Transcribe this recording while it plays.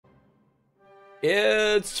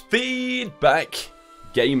It's Feedback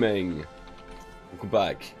Gaming. Welcome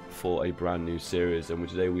back for a brand new series, and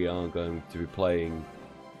today we are going to be playing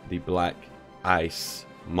the Black Ice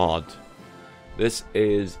mod. This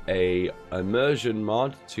is a immersion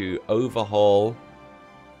mod to overhaul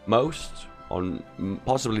most, on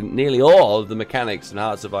possibly nearly all of the mechanics in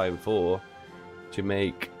Hearts of Iron 4 to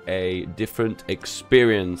make a different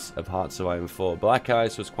experience of Hearts of Iron 4. Black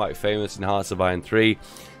Ice was quite famous in Hearts of Iron 3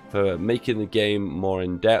 for making the game more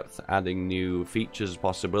in-depth, adding new features,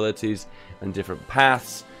 possibilities, and different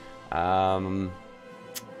paths.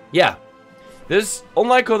 Yeah. There's,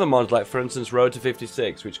 unlike other mods, like for instance Road to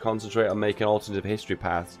 56, which concentrate on making alternative history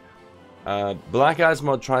paths, Black Ice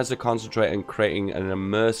mod tries to concentrate on creating an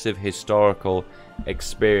immersive historical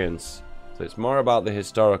experience. So it's more about the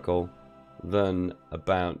historical than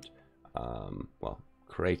about, well,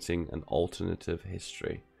 creating an alternative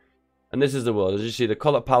history. And this is the world. As you see, the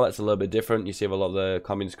color palette's a little bit different. You see a lot of the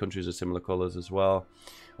communist countries are similar colors as well.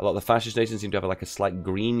 A lot of the fascist nations seem to have like a slight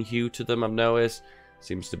green hue to them, I've noticed.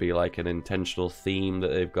 Seems to be like an intentional theme that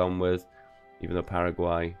they've gone with, even though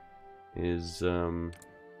Paraguay is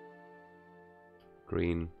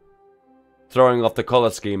green. Throwing off the color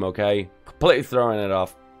scheme, okay? Completely throwing it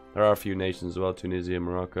off. There are a few nations as well, Tunisia,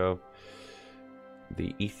 Morocco.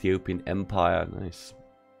 The Ethiopian Empire, nice.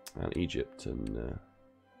 And Egypt and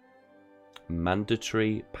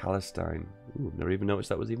mandatory Palestine. Ooh, never even noticed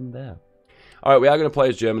that was even there. Alright, we are going to play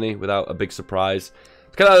as Germany without a big surprise.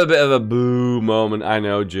 It's kind of a bit of a boo moment. I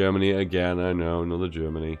know, Germany again. I know, another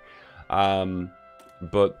Germany.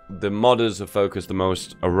 But the modders are focused the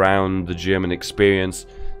most around the German experience.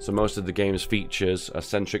 So most of the game's features are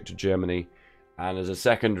centric to Germany. And as a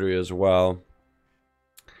secondary as well,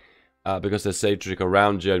 because they're centric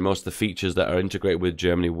around Germany, most of the features that are integrated with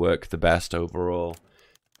Germany work the best overall.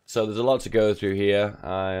 So there's a lot to go through here.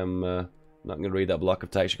 I am not going to read that block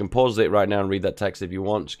of text. You can pause it right now and read that text if you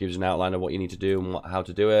want. It just gives you an outline of what you need to do and how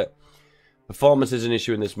to do it. Performance is an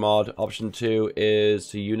issue in this mod. Option 2 is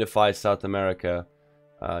to unify South America.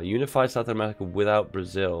 Unify South America without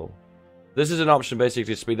Brazil. This is an option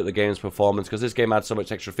basically to speed up the game's performance, because this game adds so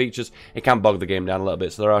much extra features, it can bog the game down a little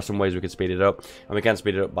bit. So there are some ways we can speed it up, and we can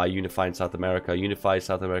speed it up by unifying South America. Unify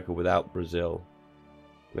South America without Brazil.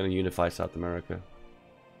 We're going to unify South America.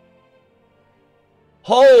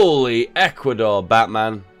 Holy Ecuador,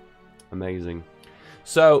 Batman. Amazing.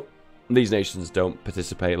 So, these nations don't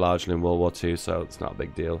participate largely in World War II, so it's not a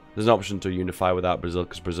big deal. There's an option to unify without Brazil,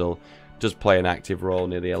 because Brazil does play an active role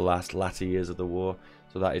near the latter years of the war.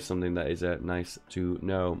 So that is something that is nice to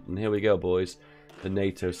know. And here we go, boys. The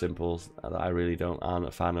NATO symbols that I really aren't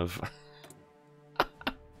a fan of.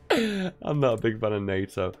 I'm not a big fan of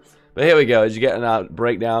NATO. But here we go. As you get a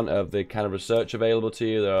breakdown of the kind of research available to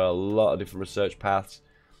you, there are a lot of different research paths.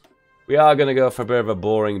 We are going to go for a bit of a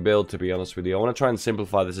boring build, to be honest with you. I want to try and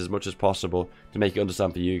simplify this as much as possible to make it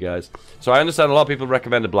understand for you guys. So I understand a lot of people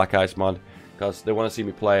recommend the Black Ice mod, because they want to see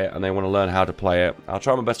me play it and they want to learn how to play it. I'll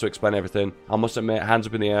try my best to explain everything. I must admit, hands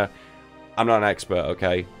up in the air, I'm not an expert,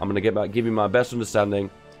 okay? I'm going to give you my best understanding.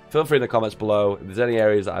 Feel free in the comments below. If there's any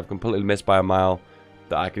areas that I've completely missed by a mile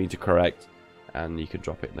that I need to correct, and you can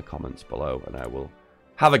drop it in the comments below and I will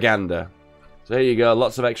have a gander. So here you go,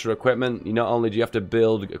 lots of extra equipment. You not only do you have to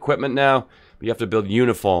build equipment now, but you have to build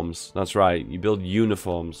uniforms. That's right, you build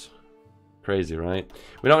uniforms. Crazy, right?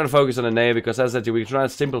 We're not going to focus on the name because, as I said to you, we can try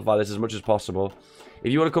and simplify this as much as possible.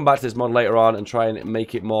 If you want to come back to this mod later on and try and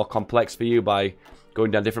make it more complex for you by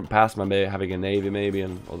going down different paths, maybe having a navy maybe,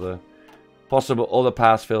 and other possible other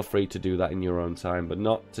paths, feel free to do that in your own time. But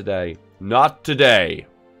not today. Not today.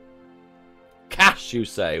 Cash, you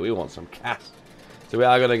say? We want some cash. So we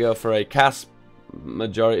are going to go for a cash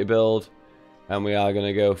majority build, and we are going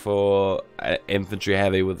to go for infantry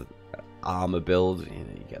heavy with armor build. You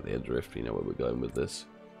know, you get the drift, you know where we're going with this.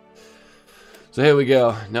 So here we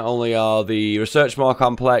go. Not only are the research more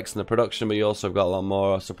complex and the production, but you also have got a lot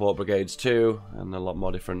more support brigades too, and a lot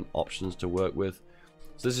more different options to work with.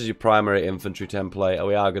 So this is your primary infantry template.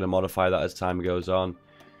 We are going to modify that as time goes on.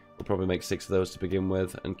 We'll probably make 6 of those to begin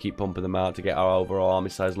with and keep pumping them out to get our overall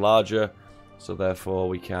army size larger, so therefore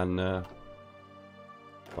we can well,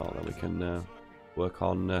 then we can work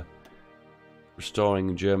on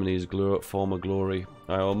restoring Germany's former glory.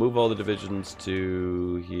 Alright, we'll move all the divisions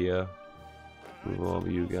to here. Move all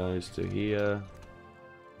of you guys to here.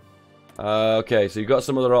 Okay, so you've got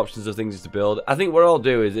some other options of things to build. I think what I'll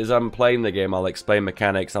do is I'm playing the game, I'll explain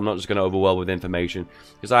mechanics. I'm not just going to overwhelm with information,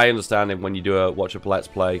 because I understand that when you do watch a Let's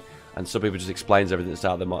Play, and some people just explains everything that's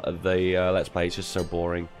out of the Let's Play, it's just so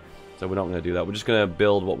boring. So we're not going to do that. We're just going to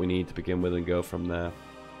build what we need to begin with and go from there.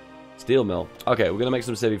 Steel mill. Okay, we're going to make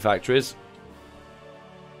some city factories.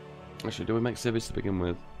 Actually, do we make civvies to begin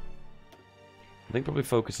with? I think probably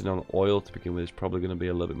focusing on oil to begin with is probably going to be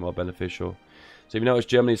a little bit more beneficial. So if you notice,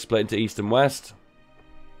 Germany is split into east and west.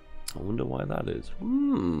 I wonder why that is.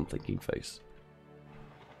 Thinking face.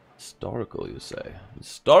 Historical, you say?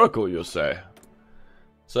 Historical, you say?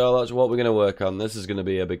 So that's what we're going to work on. This is going to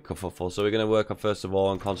be a big kerfuffle. So we're going to work on, first of all,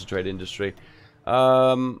 on concentrated industry.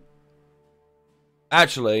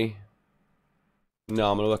 Actually, no,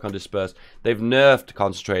 I'm going to work on dispersed. They've nerfed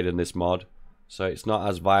concentrated in this mod, so it's not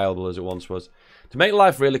as viable as it once was. To make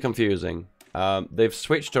life really confusing, they've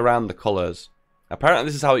switched around the colours. Apparently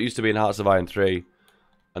this is how it used to be in Hearts of Iron 3,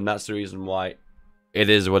 and that's the reason why it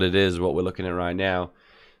is what it is, what we're looking at right now.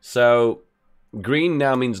 So, green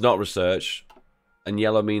now means not research, and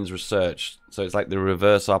yellow means research. So it's like the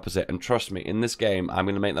reverse opposite, and trust me, in this game, I'm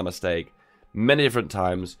going to make that mistake many different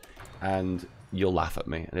times, and you'll laugh at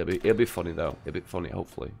me. And it'll be funny, though. It'll be funny,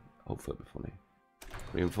 hopefully. Hopefully it'll be funny.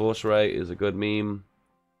 Reinforce rate is a good meme.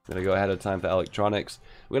 I'm going to go ahead of time for electronics.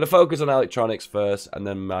 We're going to focus on electronics first, and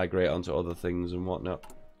then migrate onto other things and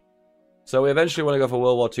whatnot. So we eventually want to go for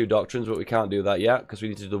World War II doctrines, but we can't do that yet, because we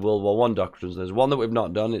need to do the World War I doctrines. There's one that we've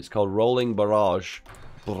not done. It's called Rolling Barrage.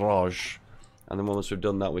 And then once we've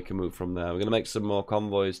done that, we can move from there. We're going to make some more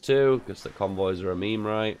convoys, too, because the convoys are a meme,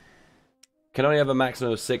 right? Can only have a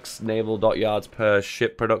maximum of 6 naval dockyards per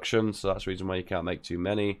ship production, so that's the reason why you can't make too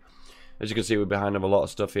many. As you can see, we're behind of a lot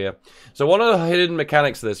of stuff here. So one of the hidden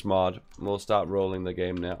mechanics of this mod, we'll start rolling the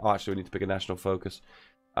game now. Oh, actually, we need to pick a national focus.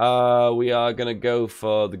 We are going to go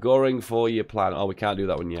for the Goring 4-year plan. Oh, we can't do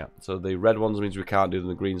that one yet. So the red ones means we can't do them.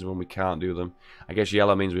 The greens one, we can't do them. I guess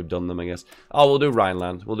yellow means we've done them, I guess. Oh, we'll do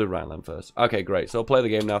Rhineland. We'll do Rhineland first. Okay, great. So we'll play the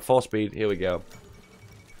game now. 4 speed. Here we go.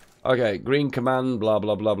 Okay, green command, blah,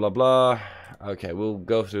 blah, blah, blah, blah. Okay, we'll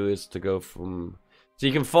go through this to go from... So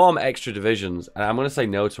you can form extra divisions, and I'm going to say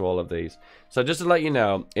no to all of these. So just to let you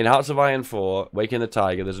know, in Hearts of Iron 4, Waking the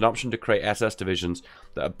Tiger, there's an option to create SS divisions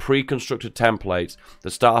that are pre-constructed templates that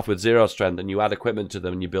start off with 0 strength, and you add equipment to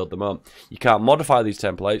them and you build them up. You can't modify these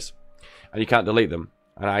templates, and you can't delete them.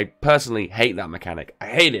 And I personally hate that mechanic. I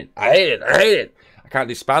hate it. I hate it. I hate it. I can't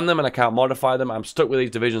disband them and I can't modify them. I'm stuck with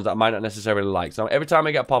these divisions that I might not necessarily like. So every time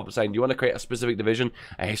I get a pop-up saying, do you want to create a specific division,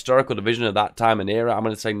 a historical division of that time and era, I'm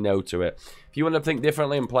going to say no to it. If you want to think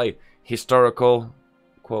differently and play historical,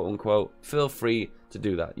 quote-unquote, feel free to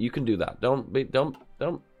do that. You can do that.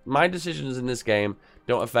 Don't. My decisions in this game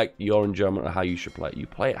don't affect your enjoyment or how you should play it. You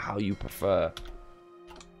play it how you prefer.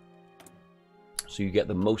 So you get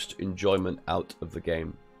the most enjoyment out of the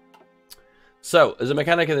game. So, there's a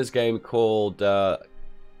mechanic in this game called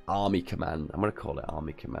Army Command. I'm going to call it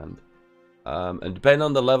Army Command. And depending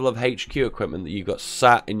on the level of HQ equipment that you've got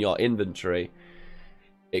sat in your inventory,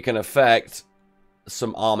 it can affect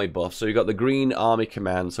some army buffs. So you've got the green Army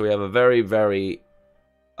Command. So we have a very, very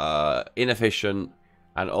inefficient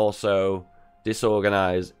and also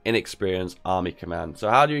disorganized, inexperienced Army Command.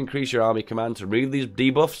 So how do you increase your Army Command to read these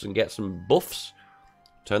debuffs and get some buffs?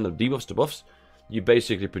 Turn the debuffs to buffs. You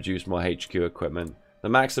basically produce more HQ equipment. The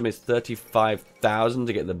maximum is 35,000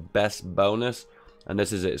 to get the best bonus. And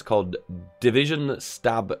this is it. It's called Division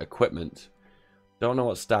Stab Equipment. Don't know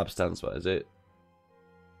what stab stands for, is it?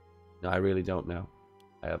 No, I really don't know.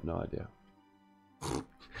 I have no idea.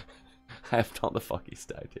 I have not the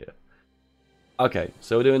fuckiest idea. Okay,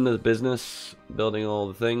 so we're doing the business, building all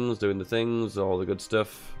the things, doing the things, all the good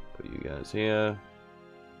stuff. Put you guys here.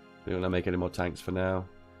 We don't want to make any more tanks for now.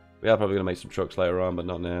 We are probably going to make some trucks later on, but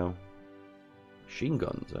not now. Machine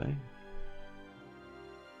guns, eh?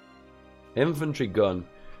 Infantry gun,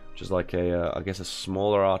 which is like a, I guess a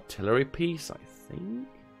smaller artillery piece, I think.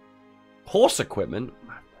 Horse equipment?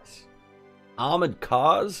 Madness. Armored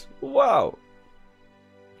cars? Wow.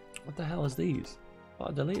 What the hell is these? Oh,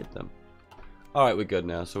 I deleted them. Alright, we're good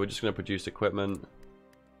now. So we're just going to produce equipment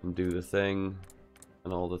and do the thing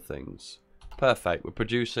and all the things. Perfect. We're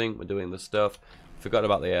producing, we're doing the stuff. Forgot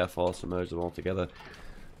about the Air Force and merged them all together.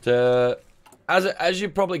 As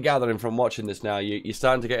you're probably gathering from watching this now, you're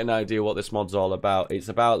starting to get an idea what this mod's all about. It's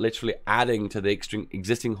about literally adding to the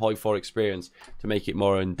existing Hoi 4 experience to make it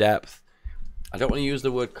more in-depth. I don't want to use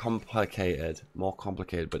the word complicated, more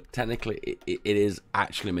complicated, but technically it is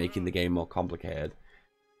actually making the game more complicated.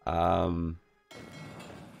 Some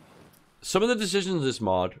of the decisions in this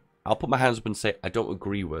mod, I'll put my hands up and say I don't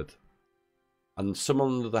agree with. And some,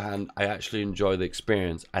 on the other hand, I actually enjoy the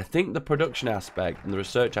experience. I think the production aspect and the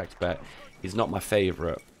research aspect is not my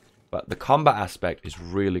favorite, but the combat aspect is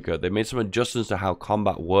really good. They made some adjustments to how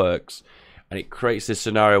combat works, and it creates this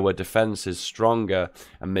scenario where defense is stronger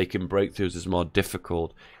and making breakthroughs is more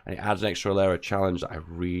difficult, and it adds an extra layer of challenge that I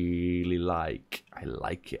really like. I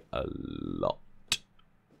like it a lot.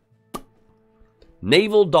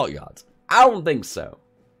 Naval Dockyards. I don't think so.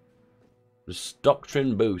 Just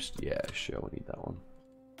doctrine boost. Yeah, sure, we need that one.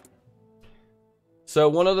 So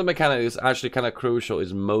one of the mechanics that's actually kind of crucial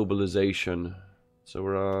is mobilization. So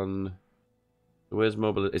we're on... Where's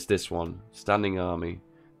mobilization? It's this one. Standing army.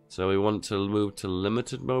 So we want to move to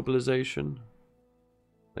limited mobilization.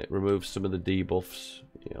 It removes some of the debuffs.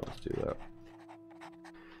 Yeah, let's do that.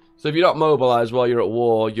 So if you're not mobilized while you're at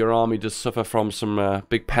war, your army does suffer from some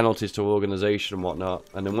big penalties to organization and whatnot.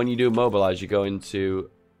 And then when you do mobilize, you go into...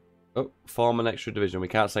 Oh, form an extra division. We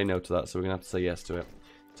can't say no to that, so we're going to have to say yes to it.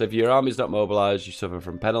 So if your army's not mobilized, you suffer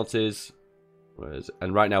from penalties.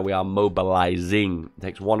 And right now we are mobilizing. It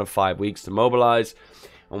takes 1 of 5 weeks to mobilize.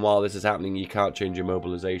 And while this is happening, you can't change your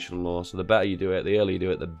mobilization law. So the better you do it, the earlier you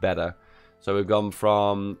do it, the better. So we've gone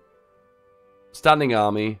from standing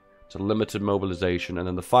army to limited mobilization. And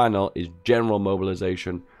then the final is general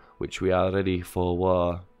mobilization, which we are ready for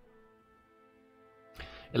war.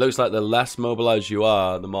 It looks like the less mobilized you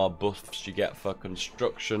are, the more buffs you get for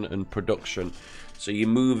construction and production. So you're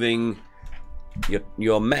moving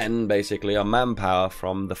your men, basically, your manpower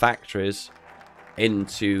from the factories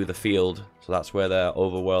into the field. So that's where they're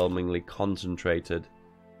overwhelmingly concentrated.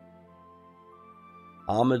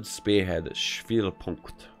 Armored Spearhead,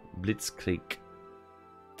 Schwerpunkt, Blitzkrieg.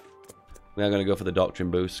 We are going to go for the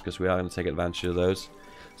Doctrine boost because we are going to take advantage of those.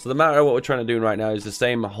 So the matter of what we're trying to do right now is the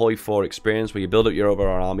same Hoi 4 experience where you build up your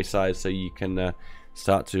overall army size so you can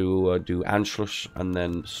start to do Anschluss and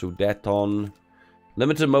then Sudeten.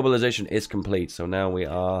 Limited mobilization is complete, so now we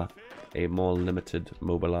are a more limited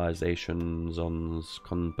mobilization zones,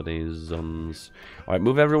 company zones. Alright,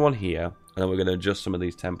 move everyone here, and then we're going to adjust some of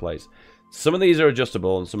these templates. Some of these are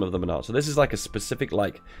adjustable and some of them are not. So this is like a specific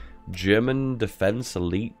like German Defense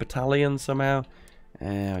Elite Battalion somehow.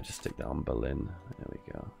 I'll just stick that on Berlin. There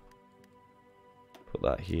we go. Put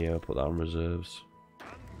that here, put that on reserves.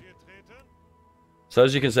 So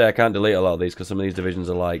as you can see, I can't delete a lot of these because some of these divisions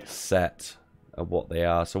are like set of what they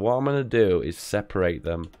are. So what I'm going to do is separate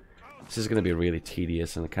them. This is going to be really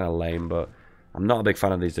tedious and kind of lame, but I'm not a big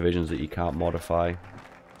fan of these divisions that you can't modify.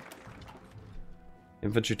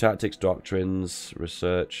 Infantry tactics, doctrines,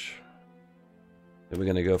 research. Then we're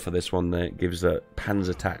going to go for this one that gives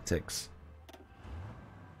panzer tactics.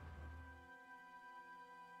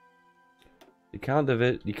 You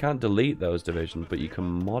can't delete those divisions, but you can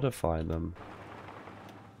modify them.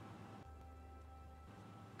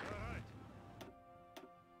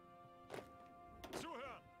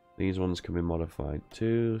 These ones can be modified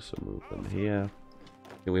too, so move them here.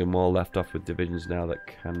 We have more left off with divisions now that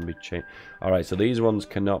can be changed. Alright, so these ones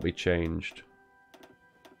cannot be changed.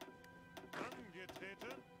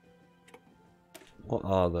 What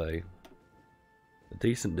are they?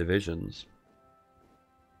 Decent divisions.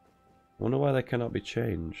 I wonder why they cannot be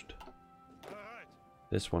changed.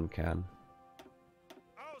 This one can.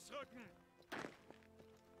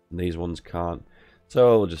 And these ones can't.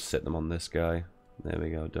 So we'll just sit them on this guy. There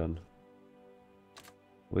we go, done.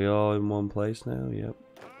 We all in one place now? Yep.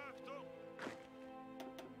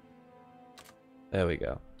 There we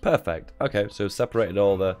go. Perfect. Okay, so we've separated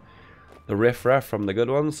all the riff-raff from the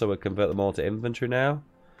good ones, so we'll convert them all to infantry now.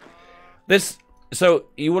 So,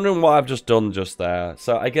 you're wondering what I've just done just there.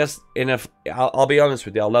 So, I guess, I'll be honest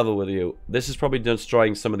with you, I'll level with you. This is probably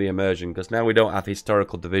destroying some of the immersion, because now we don't have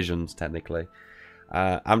historical divisions, technically.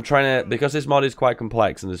 I'm trying to, because this mod is quite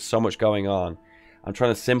complex and there's so much going on, I'm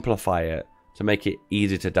trying to simplify it to make it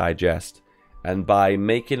easy to digest. And by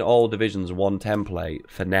making all divisions one template,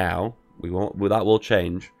 for now, that will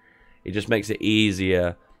change. It just makes it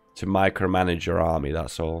easier to micromanage your army,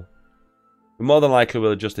 that's all. More than likely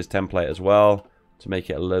we'll adjust this template as well to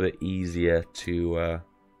make it a little bit easier to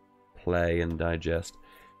play and digest.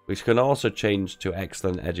 Which can also change to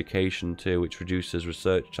excellent education too, which reduces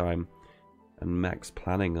research time and max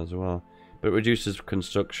planning as well. But it reduces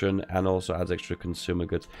construction and also adds extra consumer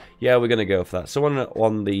goods. Yeah, we're going to go for that. Someone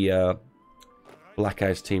on the Black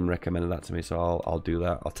Eyes team recommended that to me, so I'll do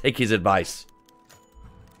that. I'll take his advice.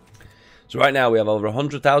 So right now we have over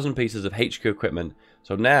 100,000 pieces of HQ equipment.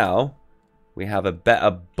 So now we have a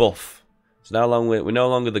better buff. So now we're no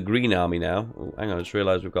longer the green army now. Oh, hang on, I just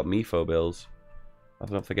realised we've got MIFO bills. I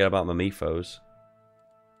don't forget about my MIFOs.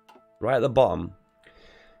 Right at the bottom.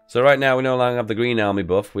 So right now we no longer have the green army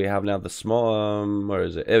buff. We have now the small, where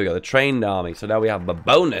is it? Here we go, the trained army. So now we have a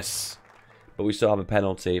bonus. But we still have a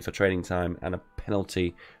penalty for training time and a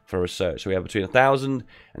penalty for research. So we have between 1,000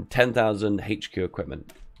 and 10,000 HQ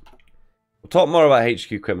equipment. We'll talk more about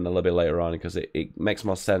HQ equipment a little bit later on because it makes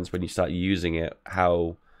more sense when you start using it.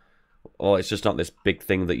 It's just not this big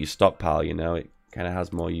thing that you stockpile, you know. It kind of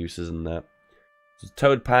has more uses than that. So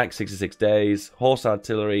Toad Pack, 66 days. Horse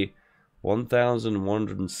Artillery,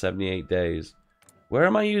 1,178 days. Where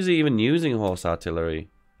am I even using Horse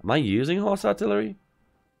Artillery? Am I using Horse Artillery?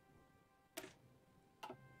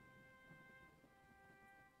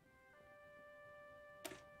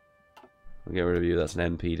 I'll get rid of you. That's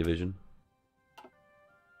an MP division.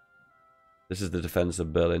 This is the Defense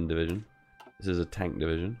of Berlin division. This is a tank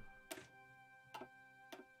division.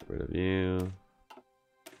 Get rid of you.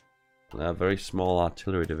 A very small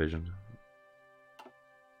artillery division.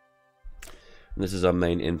 And this is our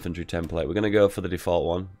main infantry template. We're going to go for the default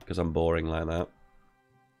one because I'm boring like that.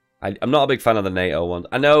 I'm not a big fan of the NATO ones.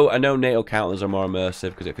 I know NATO counters are more immersive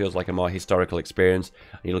because it feels like a more historical experience.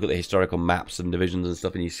 And you look at the historical maps and divisions and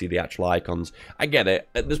stuff and you see the actual icons. I get it.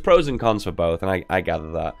 There's pros and cons for both, and I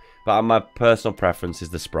gather that. But my personal preference is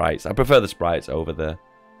the sprites. I prefer the sprites over the...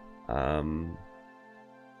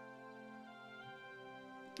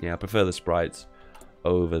 yeah, I prefer the sprites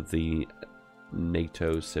over the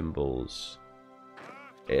NATO symbols.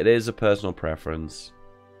 It is a personal preference.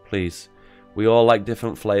 Please. We all like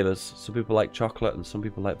different flavors. Some people like chocolate and some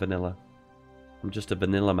people like vanilla. I'm just a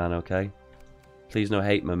vanilla man, okay? Please no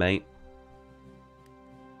hate me, mate.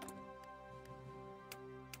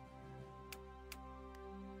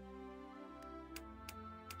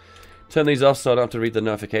 Turn these off so I don't have to read the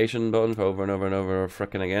notification button over and over and over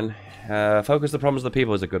frickin' again. Focus the problems of the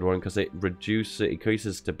people is a good one because it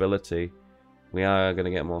increases stability. We are going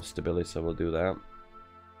to get more stability, so we'll do that.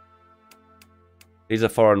 These are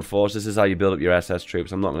foreign forces. This is how you build up your SS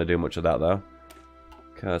troops. I'm not going to do much of that, though.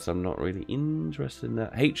 Because I'm not really interested in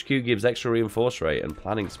that. HQ gives extra reinforce rate and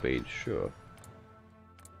planning speed. Sure.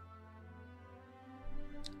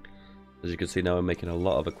 As you can see now, we're making a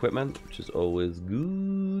lot of equipment, which is always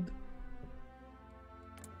good.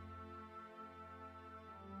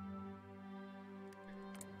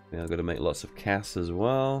 We are going to make lots of casts as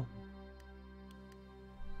well.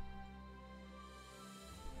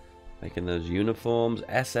 Making those uniforms.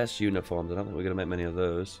 SS uniforms. I don't think we're going to make many of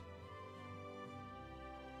those.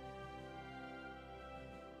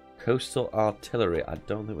 Coastal artillery. I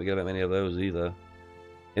don't think we're going to make many of those either.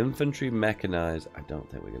 Infantry mechanized. I don't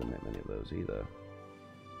think we're going to make many of those either.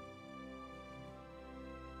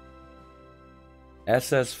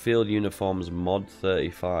 SS field uniforms mod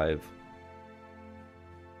 35.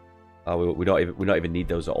 Oh, we don't even need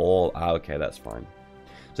those at all. Ah, okay, that's fine.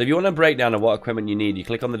 So if you want a breakdown of what equipment you need, you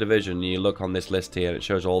click on the division and you look on this list here and it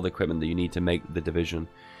shows all the equipment that you need to make the division.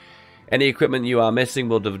 Any equipment you are missing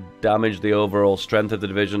will damage the overall strength of the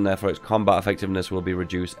division, therefore its combat effectiveness will be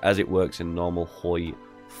reduced as it works in normal Hoi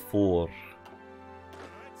 4.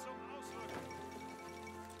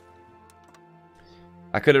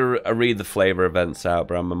 I could read the flavor events out,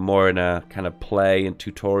 but I'm more in a kind of play and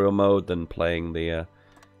tutorial mode than playing the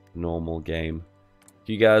normal game. If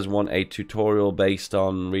you guys want a tutorial based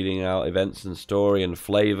on reading out events and story and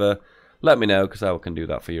flavor, let me know because I can do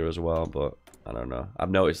that for you as well. But I don't know. I've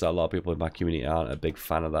noticed that a lot of people in my community aren't a big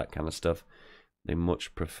fan of that kind of stuff. They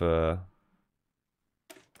much prefer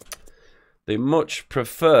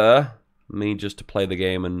me just to play the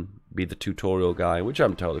game and be the tutorial guy, which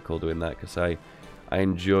I'm totally cool doing that because I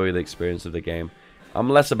enjoy the experience of the game. I'm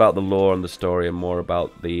less about the lore and the story and more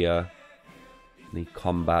about the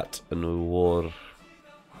combat and the war.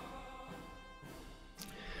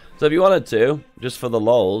 So if you wanted to, just for the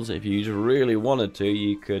lols, if you just really wanted to,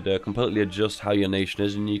 you could completely adjust how your nation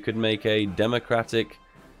is and you could make a democratic,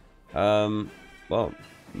 well,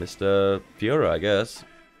 Mr. Führer, I guess.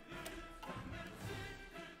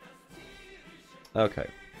 Okay.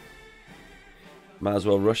 Might as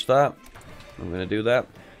well rush that. I'm going to do that.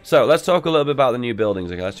 So let's talk a little bit about the new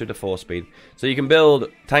buildings. Okay, let's do the 4-speed. So you can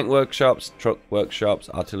build tank workshops, truck workshops,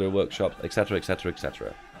 artillery workshops, etc., etc.,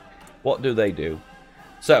 etc. What do they do?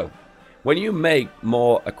 So, when you make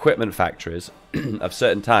more equipment factories of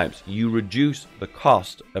certain types, you reduce the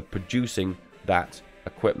cost of producing that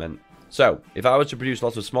equipment. So, if I was to produce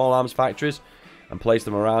lots of small arms factories and place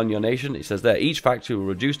them around your nation, it says there, each factory will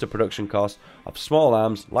reduce the production cost of small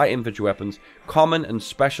arms, light infantry weapons, common and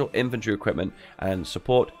special infantry equipment, and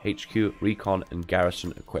support HQ, recon, and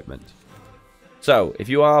garrison equipment. So, if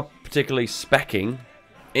you are particularly speccing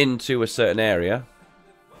into a certain area,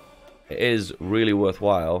 it is really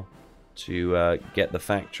worthwhile to get the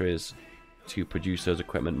factories to produce those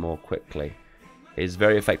equipment more quickly. It is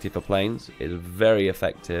very effective for planes. It is very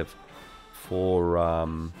effective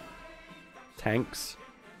for tanks.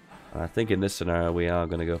 And I think in this scenario we are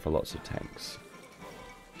going to go for lots of tanks.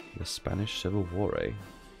 The Spanish Civil War, eh?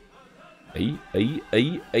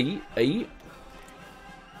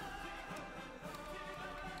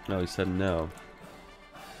 No, he said no.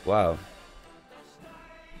 Wow.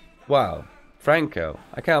 Wow. Franco.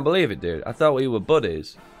 I can't believe it, dude. I thought we were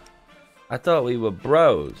buddies. I thought we were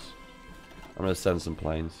bros. I'm going to send some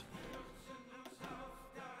planes.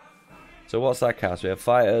 So what's that cast? We have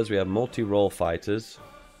fighters. We have multi-role fighters.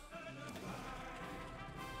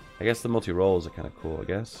 I guess the multi-roles are kind of cool, I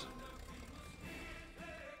guess.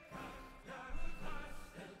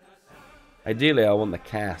 Ideally, I want the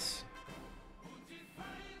Cass.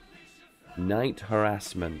 Night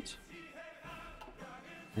harassment.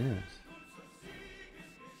 Yes.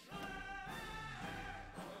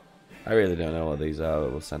 I really don't know what these are,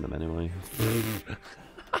 but we'll send them anyway.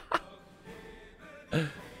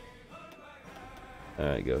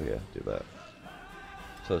 Alright, go here. Do that.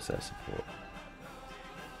 Close air support.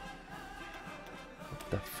 What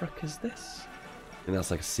the frick is this? I think that's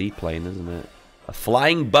like a seaplane, isn't it? A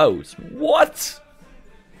flying boat. What?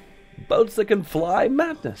 Boats that can fly?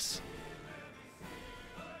 Madness.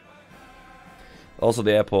 Also,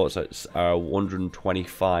 the airports are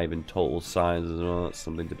 125 in total size as well. That's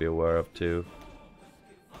something to be aware of too.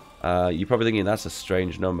 You're probably thinking that's a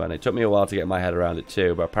strange number, and it took me a while to get my head around it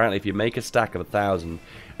too. But apparently, if you make a stack of 1,000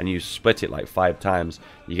 and you split it like 5 times,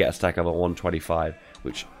 you get a stack of a 125.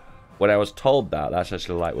 Which, when I was told that, that's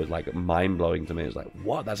actually was mind blowing to me. It's like,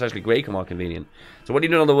 what? That's actually great, more convenient. So when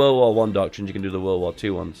you're doing on the World War I doctrines, you can do the World War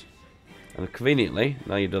II ones. And conveniently,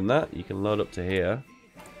 now you've done that, you can load up to here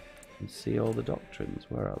and see all the doctrines.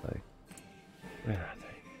 Where are they? Where are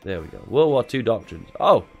they? There we go. World War II doctrines.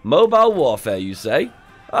 Oh, mobile warfare, you say?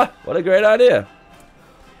 Ah, what a great idea.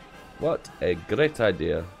 What a great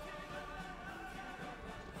idea.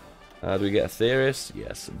 Do we get a theorist?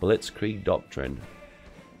 Yes, Blitzkrieg Doctrine.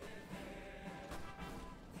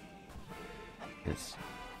 Yes.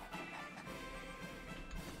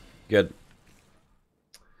 Good.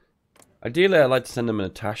 Ideally, I'd like to send him an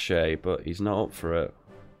attaché, but he's not up for it.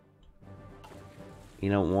 He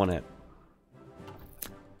don't want it.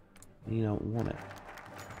 He don't want it.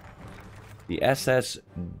 The SS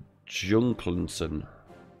Junklinson.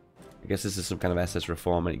 I guess this is some kind of SS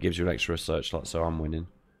reform, and it gives you an extra research slot, so I'm winning.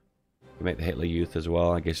 You make the Hitler Youth as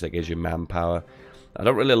well. I guess that gives you manpower. I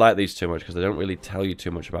don't really like these too much because they don't really tell you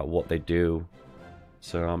too much about what they do.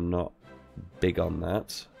 So I'm not big on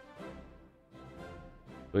that.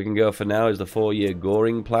 We can go for now is the 4-year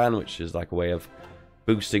Göring plan, which is like a way of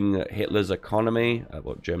boosting Hitler's economy,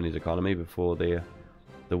 Germany's economy, before the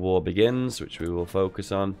war begins, which we will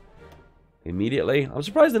focus on immediately. I'm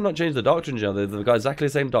surprised they've not changed the doctrines. You know, they've got exactly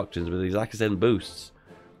the same doctrines with exactly the same boosts.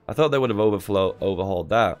 I thought they would have overhauled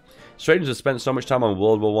that. Strangers have spent so much time on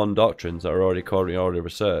World War I doctrines that are already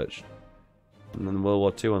researched. And then World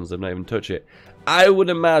War II ones, they've not even touched it. I would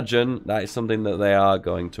imagine that is something that they are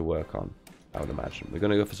going to work on. I would imagine. We're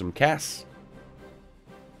going to go for some CAS.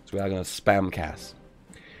 So we are going to spam CAS.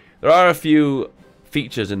 There are a few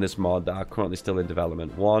features in this mod that are currently still in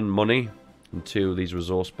development. 1, money. And 2, these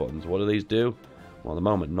resource buttons. What do these do? Well, at the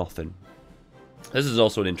moment, nothing. This is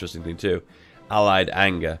also an interesting thing too. Allied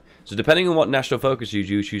anger. So depending on what national focus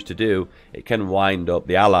you choose to do, it can wind up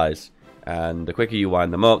the allies. And the quicker you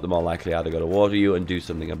wind them up, the more likely are they go to war to you and do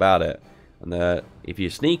something about it. And if you're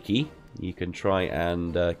sneaky, you can try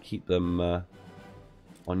and keep them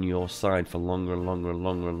on your side for longer and longer and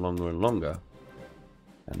longer and longer and longer.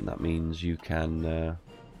 And that means you can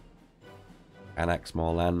annex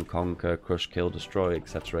more land, conquer, crush, kill, destroy,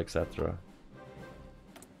 etc., etc.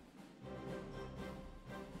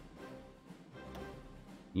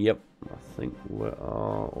 Yep, I think we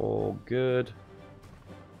are all good.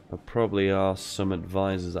 There probably are some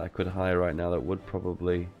advisors that I could hire right now that would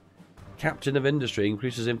probably... Captain of Industry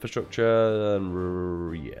increases infrastructure,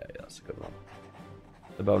 and yeah, that's a good one.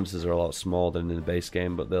 The bonuses are a lot smaller than in the base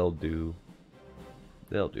game, but they'll do.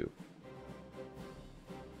 They'll do.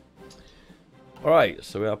 Alright,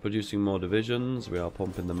 so we are producing more divisions, we are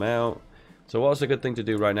pumping them out. So what's a good thing to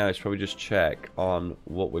do right now is probably just check on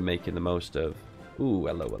what we're making the most of. Ooh,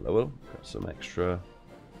 hello, hello. Got some extra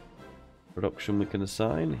production we can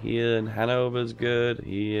assign. Here in Hanover's good.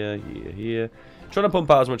 Here, here, here. Trying to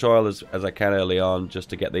pump out as much oil as I can early on just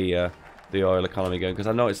to get the oil economy going. Because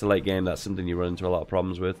I know it's a late game, that's something you run into a lot of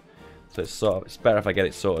problems with. So it's better if I get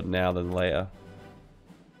it sorted now than later.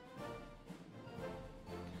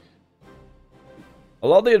 A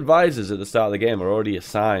lot of the advisors at the start of the game are already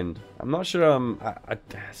assigned. I'm not sure, I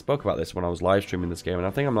spoke about this when I was live streaming this game, and I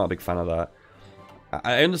think I'm not a big fan of that.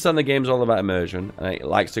 I understand the game's all about immersion, and it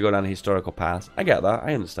likes to go down historical paths. I get that,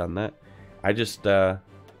 I understand that. I just, I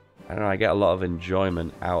don't know, I get a lot of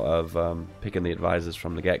enjoyment out of picking the advisors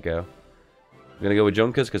from the get-go. I'm going to go with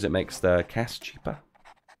Junkers because it makes the cast cheaper.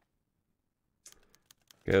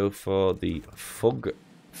 Go for the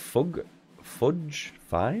fudge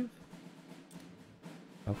 5.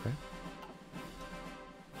 Okay.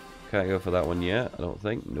 Can't go for that one yet, I don't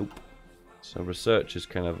think. Nope. So research is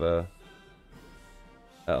kind of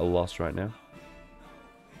at a loss right now.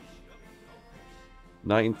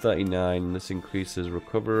 1939. This increases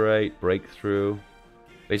recovery rate, breakthrough.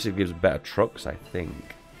 Basically gives better trucks, I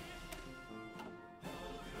think.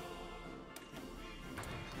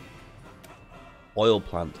 Oil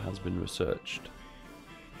plant has been researched.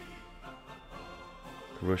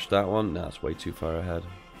 Rush that one. No, that's way too far ahead.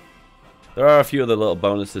 There are a few other little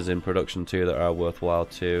bonuses in production too that are worthwhile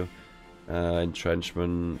too.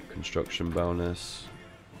 Entrenchment, construction bonus.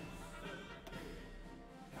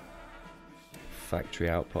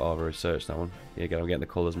 Factory output. I'll research that one. Yeah, again, I'm getting the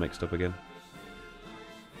colours mixed up again.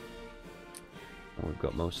 And we've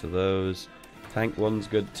got most of those. Tank one's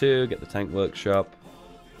good too. Get the tank workshop.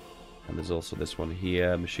 And there's also this one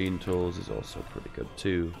here. Machine tools is also pretty good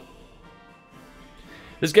too.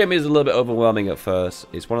 This game is a little bit overwhelming at first.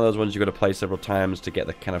 It's one of those ones you've got to play several times to get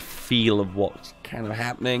the kind of feel of what's kind of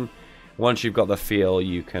happening. Once you've got the feel,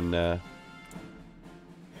 you can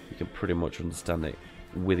pretty much understand it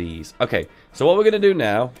with ease. Okay, so what we're going to do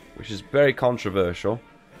now, which is very controversial,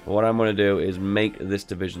 but what I'm going to do is make this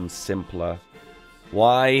division simpler.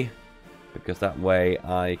 Why? Because that way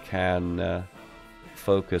I can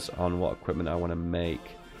focus on what equipment I want to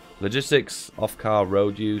make. Logistics, off-car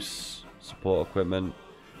road use, support equipment,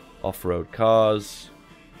 off-road cars,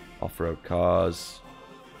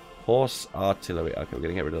 horse artillery. Okay, we're going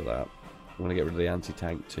to get rid of that. I'm going to get rid of the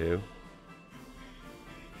anti-tank too.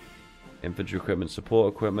 Infantry equipment,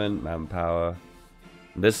 support equipment, manpower.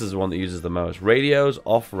 This is the one that uses the most. Radios,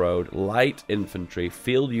 off-road, light infantry,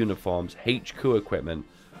 field uniforms, HQ equipment.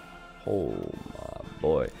 Oh my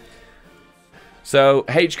boy. So,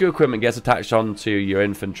 HQ equipment gets attached onto your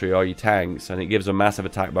infantry or your tanks, and it gives a massive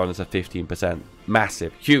attack bonus of 15%.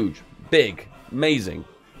 Massive, huge, big, amazing.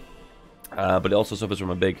 But it also suffers from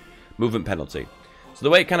a big movement penalty. So the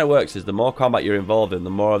way it kind of works is the more combat you're involved in, the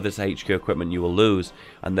more of this HQ equipment you will lose.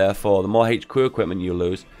 And therefore, the more HQ equipment you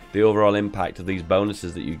lose, the overall impact of these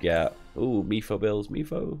bonuses that you get. Ooh, MIFO bills,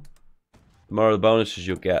 MIFO. The more of the bonuses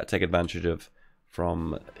you'll get, take advantage of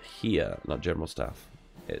from here. Not general staff.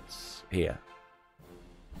 It's here.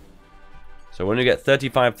 So when we get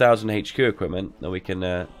 35,000 HQ equipment, then we can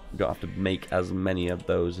don't have to make as many of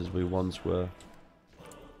those as we once were.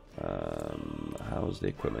 How's the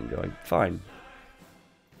equipment going? Fine.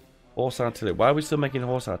 Horse artillery. Why are we still making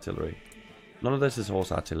horse artillery? None of this is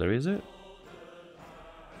horse artillery, is it?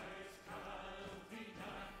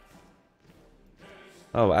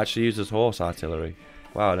 Oh, it actually uses horse artillery.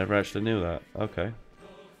 Wow, I never actually knew that. Okay.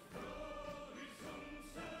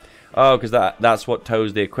 Oh, because that's what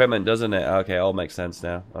tows the equipment, doesn't it? Okay, all makes sense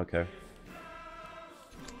now. Okay.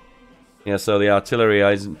 Yeah, so the artillery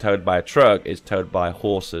isn't towed by a truck, it's towed by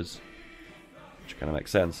horses. Which kind of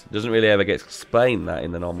makes sense. It doesn't really ever get explained that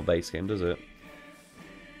in the normal base game, does it?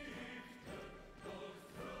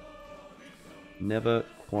 Never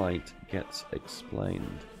quite gets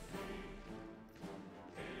explained.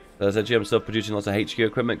 Essentially, I'm still producing lots of HQ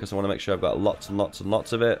equipment because I want to make sure I've got lots and lots and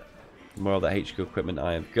lots of it. The more of the HQ equipment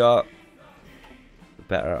I have got, the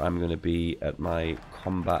better I'm going to be at my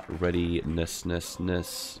combat readiness.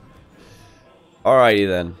 Alrighty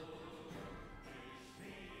then.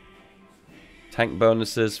 Tank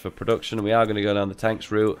bonuses for production. We are going to go down the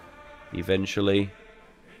tanks route eventually.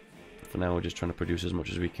 For now, we're just trying to produce as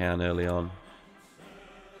much as we can early on.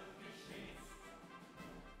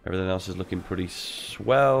 Everything else is looking pretty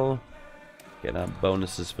swell. Getting our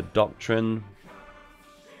bonuses for doctrine.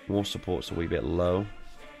 War support's a wee bit low.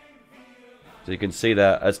 So you can see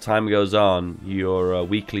that as time goes on, your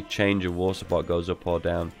weekly change of war support goes up or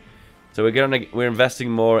down. So we're investing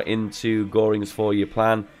more into Goring's 4-year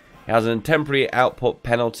plan. It has a temporary output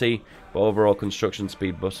penalty, but overall construction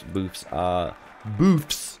speed boofs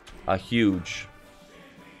are huge.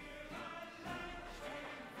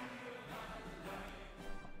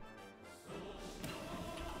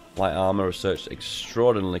 Light armor researched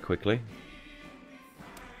extraordinarily quickly.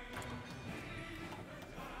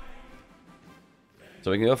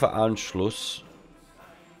 So we can go for Anschluss.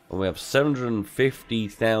 And we have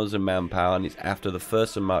 750,000 manpower, and it's after the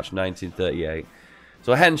 1st of March 1938.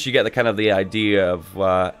 So hence you get the kind of the idea of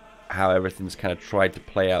how everything's kind of tried to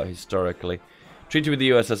play out historically. Treaty with the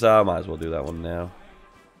USSR, might as well do that one now.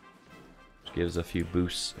 Which gives a few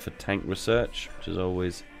boosts for tank research, which is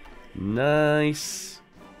always nice.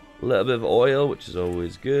 A little bit of oil, which is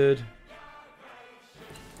always good.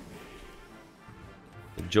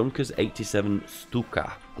 The Junkers 87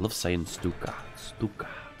 Stuka. I love saying Stuka. Stuka.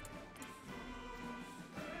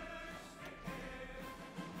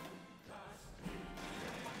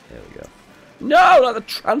 No, not the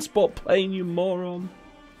transport plane, you moron.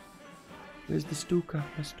 Where's the Stuka?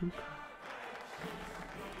 The Stuka.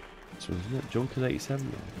 This one, isn't it? Junkers 87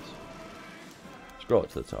 yards. Scroll it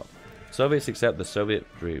to the top. Soviets accept the Soviet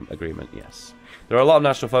Dream Agreement, yes. There are a lot of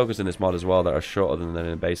national focus in this mod as well that are shorter than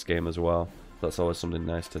in a base game as well. That's always something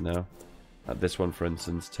nice to know. This one, for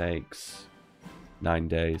instance, takes 9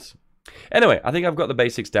 days. Anyway, I think I've got the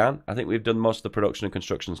basics down. I think we've done most of the production and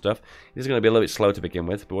construction stuff. This is going to be a little bit slow to begin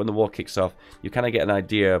with, but when the war kicks off, you kind of get an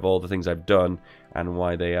idea of all the things I've done and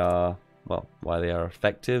why they are, well, why they are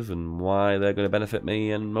effective and why they're going to benefit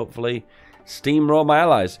me and hopefully steamroll my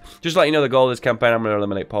allies. Just to let you know, the goal of this campaign, I'm going to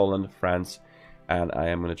eliminate Poland, France, and I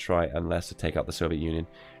am going to try unless to take out the Soviet Union,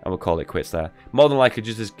 and we'll call it quits there. More than likely,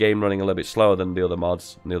 just this game running a little bit slower than the other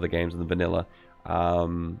mods, and the other games, and the vanilla.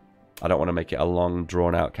 I don't want to make it a long,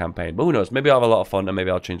 drawn-out campaign, but who knows? Maybe I'll have a lot of fun, and maybe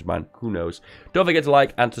I'll change mine. Who knows? Don't forget to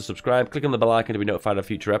like and to subscribe. Click on the bell icon to be notified of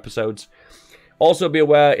future episodes. Also, be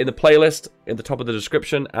aware, in the playlist, in the top of the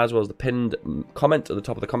description, as well as the pinned comment at the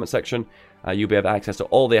top of the comment section, you'll be able to have access to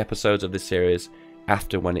all the episodes of this series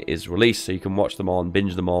after when it is released, so you can watch them all and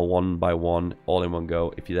binge them all one by one, all in one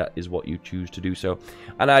go, if that is what you choose to do so.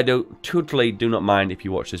 And I totally do not mind if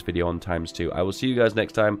you watch this video on ×2. I will see you guys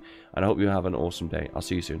next time, and I hope you have an awesome day. I'll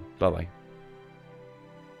see you soon. Bye-bye.